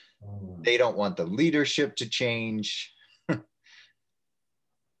change. They don't want the leadership to change.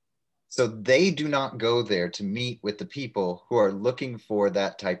 So they do not go there to meet with the people who are looking for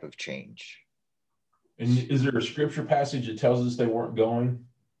that type of change. And is there a scripture passage that tells us they weren't going?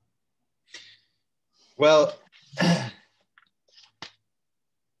 Well,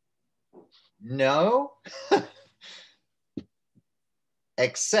 no.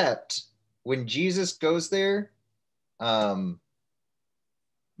 Except when Jesus goes there,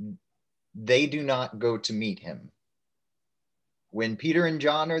 they do not go to meet him. When Peter and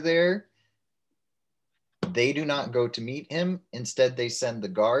John are there, they do not go to meet him. Instead, they send the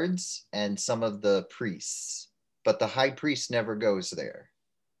guards and some of the priests, but the high priest never goes there.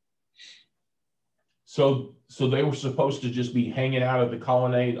 So they were supposed to just be hanging out at the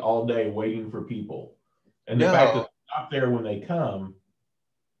colonnade all day waiting for people. And the fact that they're not there when they come.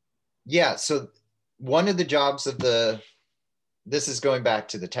 Yeah, so one of the jobs of this is going back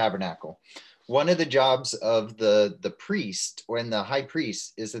to the tabernacle. One of the jobs of the priest or the high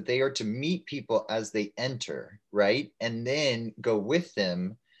priest is that they are to meet people as they enter, right? And then go with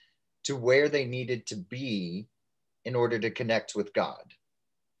them to where they needed to be in order to connect with God.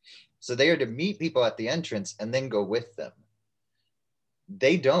 So they are to meet people at the entrance and then go with them.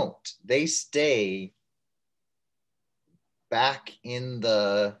 They don't. They stay back in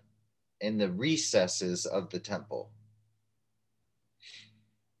the recesses of the temple.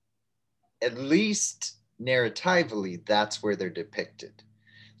 At least narratively, that's where they're depicted.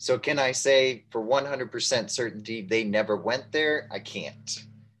 So can I say for 100% certainty they never went there? I can't.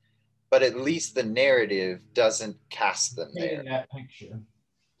 But at least the narrative doesn't cast them there. Painting that picture.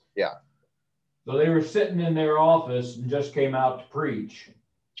 Yeah. So they were sitting in their office and just came out to preach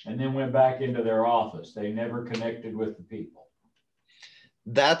and then went back into their office. They never connected with the people.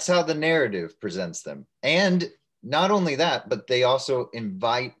 That's how the narrative presents them. And not only that, but they also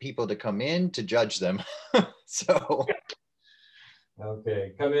invite people to come in to judge them. So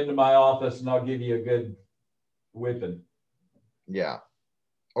okay, come into my office and I'll give you a good whipping. Yeah.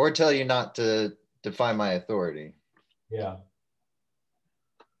 Or tell you not to defy my authority. Yeah.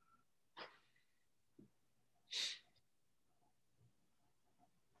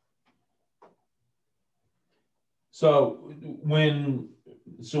 So when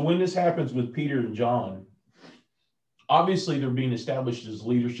this happens with Peter and John, obviously they're being established as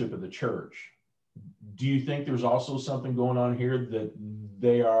leadership of the church. Do you think there's also something going on here that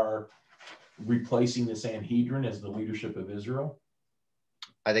they are replacing the Sanhedrin as the leadership of Israel?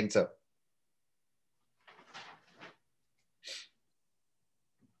 I think so.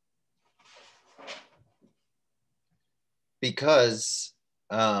 Because,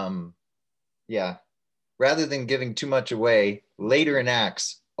 yeah, rather than giving too much away, later in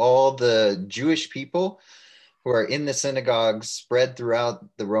Acts, all the Jewish people who are in the synagogues spread throughout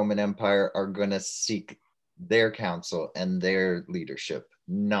the Roman Empire are going to seek their counsel and their leadership,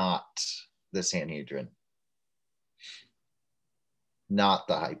 not the Sanhedrin, not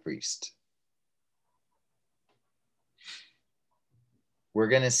the high priest. We're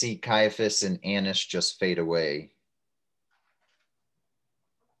going to see Caiaphas and Annas just fade away.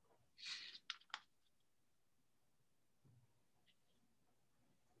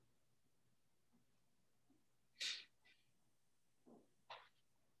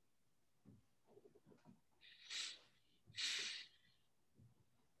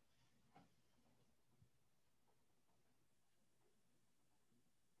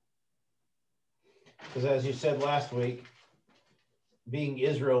 Because as you said last week, being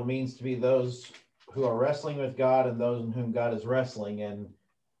Israel means to be those who are wrestling with God and those in whom God is wrestling. And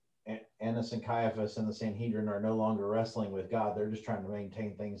Annas and Caiaphas and the Sanhedrin are no longer wrestling with God. They're just trying to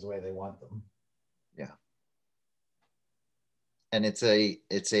maintain things the way they want them. Yeah. And it's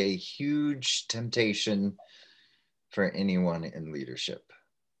a huge temptation for anyone in leadership.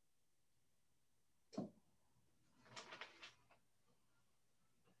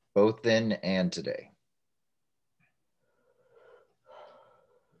 Both then and today.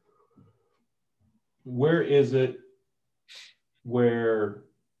 Where is it where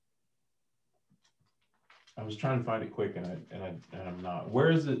I was trying to find it quick and I'm not. Where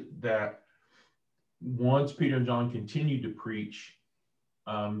is it that once Peter and John continued to preach,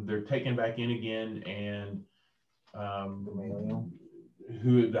 they're taken back in again, and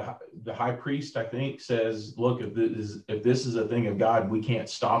who the high priest, I think, says, "Look, if this is a thing of God, we can't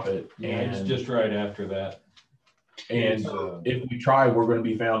stop it." Yeah, and it's just right after that. And if we try, we're going to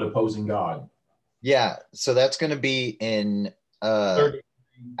be found opposing God. Yeah, so that's going to be in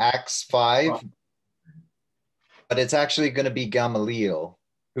Acts 5, but it's actually going to be Gamaliel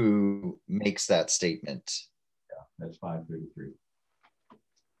who makes that statement. Yeah, that's 5:33.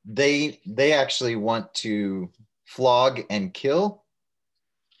 They actually want to flog and kill,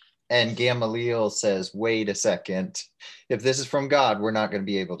 and Gamaliel says, wait a second, if this is from God, we're not going to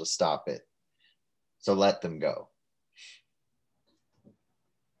be able to stop it, so let them go.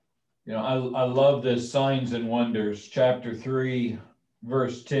 You know, I love this signs and wonders, chapter 3,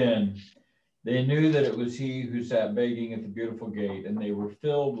 verse 10. They knew that it was he who sat begging at the beautiful gate, and they were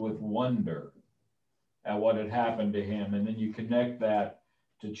filled with wonder at what had happened to him. And then you connect that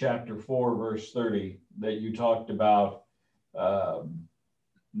to chapter 4, verse 30, that you talked about.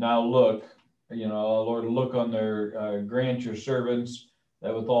 Now look, you know, Lord, look on their, grant your servants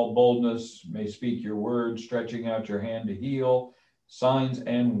that with all boldness may speak your word, stretching out your hand to heal. Signs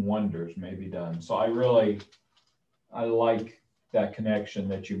and wonders may be done. So I like that connection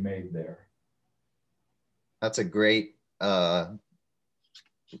that you made there. That's a great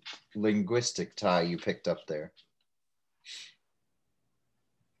linguistic tie you picked up there.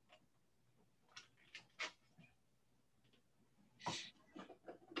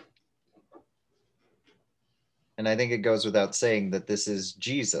 And I think it goes without saying that this is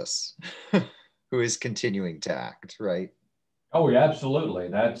Jesus who is continuing to act, right? Oh, yeah, absolutely.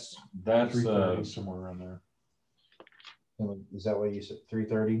 That's 3:30, somewhere around there. Is that what you said?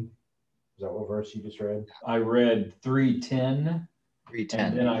 3:30? Is that what verse you just read? I read 3:10. 3:10.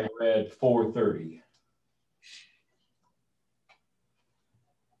 And then I read 4:30.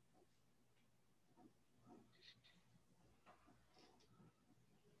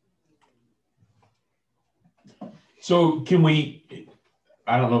 So can we,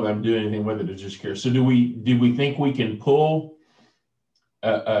 I don't know if I'm doing anything with it, I'm just curious. So do we think we can pull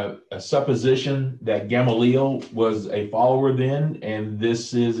a supposition that Gamaliel was a follower then, and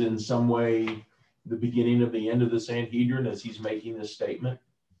this is in some way the beginning of the end of the Sanhedrin as he's making this statement?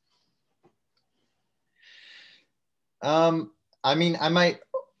 I mean, I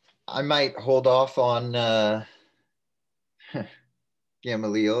might hold off on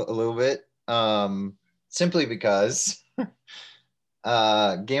Gamaliel a little bit, simply because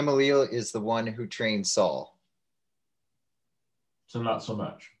Gamaliel is the one who trained Saul. So not so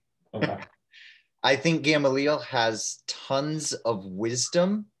much. Okay. I think Gamaliel has tons of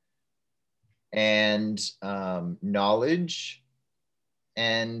wisdom and knowledge,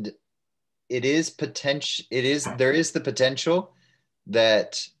 and there is the potential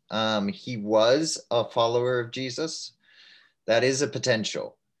that he was a follower of Jesus. That is a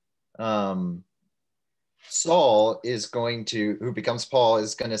potential. Saul who becomes Paul,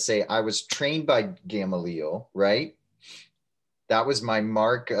 is going to say, I was trained by Gamaliel, right? That was my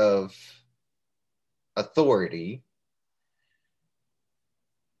mark of authority.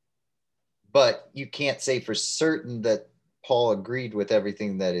 But you can't say for certain that Paul agreed with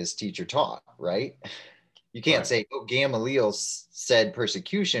everything that his teacher taught, right? You can't say, oh, Gamaliel said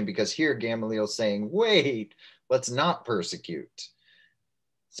persecution, because here Gamaliel's saying, wait, let's not persecute.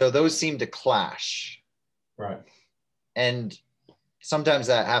 So those seem to clash. Right. And sometimes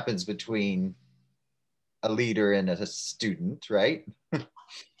that happens between a leader and a student, right?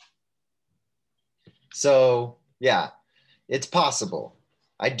 So, yeah, it's possible.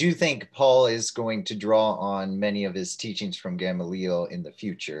 I do think Paul is going to draw on many of his teachings from Gamaliel in the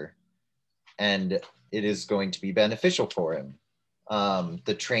future, and it is going to be beneficial for him,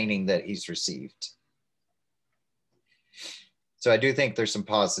 the training that he's received. So I do think there's some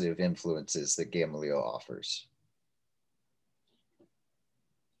positive influences that Gamaliel offers.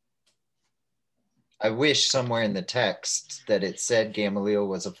 I wish somewhere in the text that it said Gamaliel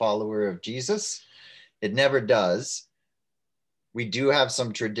was a follower of Jesus. It never does. We do have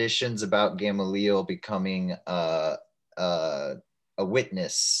some traditions about Gamaliel becoming a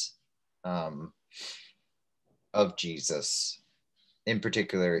witness of Jesus, in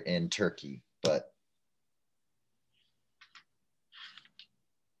particular in Turkey. But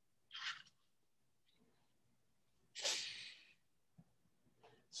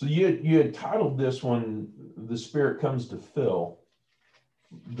so you had titled this one, "The Spirit Comes to Fill."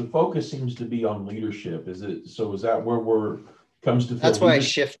 The focus seems to be on leadership. Is it? So is that where we're comes to fill? That's why I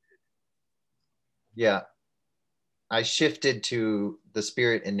shifted. Yeah, I shifted to the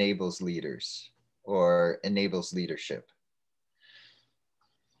Spirit enables leaders, or enables leadership.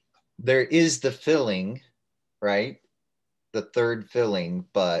 There is the filling, right? The third filling,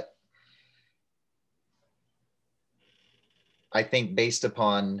 but I think based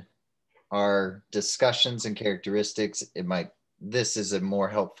upon our discussions and characteristics, this is a more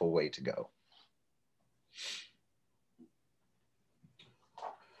helpful way to go.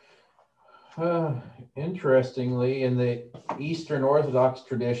 Interestingly, in the Eastern Orthodox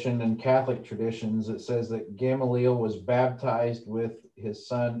tradition and Catholic traditions, it says that Gamaliel was baptized with his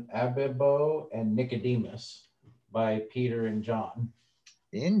son Abebo and Nicodemus by Peter and John.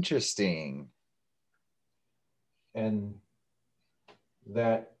 Interesting. And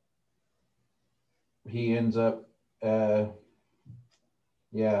that he ends up,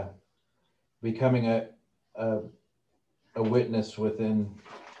 becoming a witness within,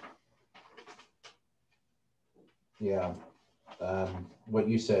 what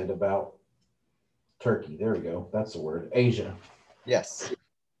you said about Turkey. There we go. That's the word. Asia. Yes.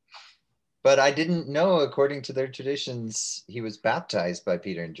 But I didn't know, according to their traditions, he was baptized by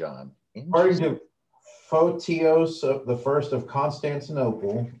Peter and John. According to Photios the First of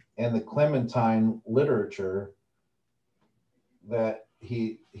Constantinople and the Clementine literature, that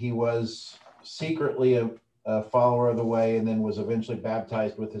he was secretly a follower of the way, and then was eventually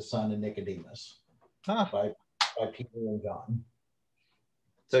baptized with his son and Nicodemus by Peter and John.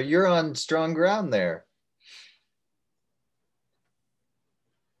 So you're on strong ground there.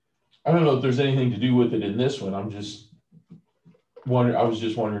 I don't know if there's anything to do with it in this one. I was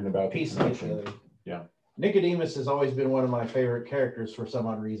just wondering about Piece the yeah. Nicodemus has always been one of my favorite characters for some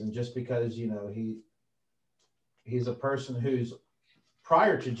odd reason, just because, he's a person who's,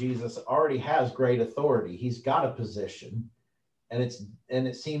 prior to Jesus, already has great authority. He's got a position, and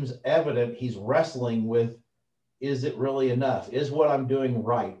it seems evident he's wrestling with, is it really enough? Is what I'm doing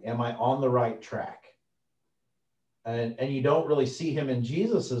right? Am I on the right track? And you don't really see him in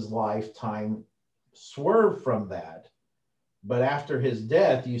Jesus's lifetime swerve from that. But after his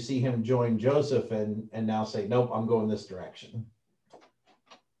death, you see him join Joseph and now say, nope, I'm going this direction.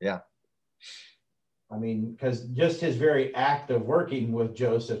 Yeah. I mean, because just his very act of working with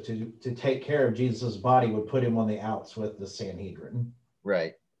Joseph to take care of Jesus' body would put him on the outs with the Sanhedrin.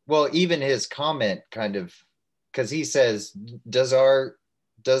 Right. Well, even his comment kind of, because he says, does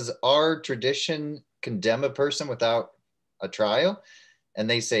our tradition condemn a person without a trial? And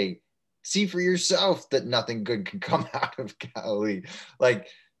they say, see for yourself that nothing good can come out of Galilee. Like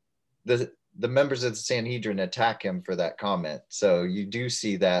the members of the Sanhedrin attack him for that comment. So you do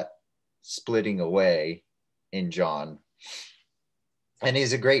see that splitting away in John. And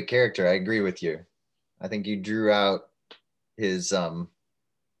he's a great character. I agree with you. I think you drew out his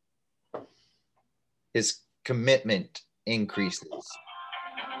commitment increases.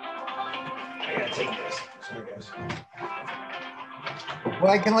 I gotta take this. Sorry, guys.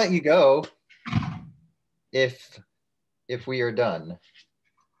 Well, I can let you go if we are done.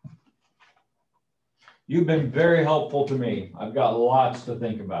 You've been very helpful to me. I've got lots to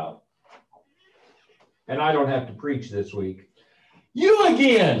think about. And I don't have to preach this week. You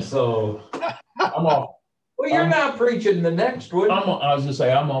again. So I'm off. Well, you're not preaching the next one. I was gonna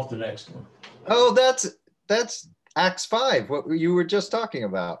say I'm off the next one. Oh, that's Acts 5, what you were just talking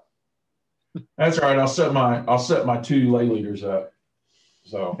about. That's right. I'll set my 2 lay leaders up.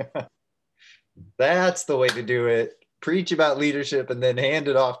 So That's the way to do it. Preach about leadership and then hand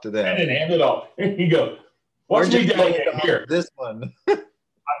it off to them. and then hand it off. Here you go. Watch me delegate here. This one. I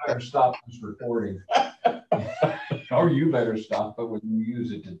better stop this recording. Or you better stop it when you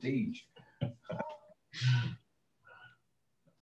use it to teach.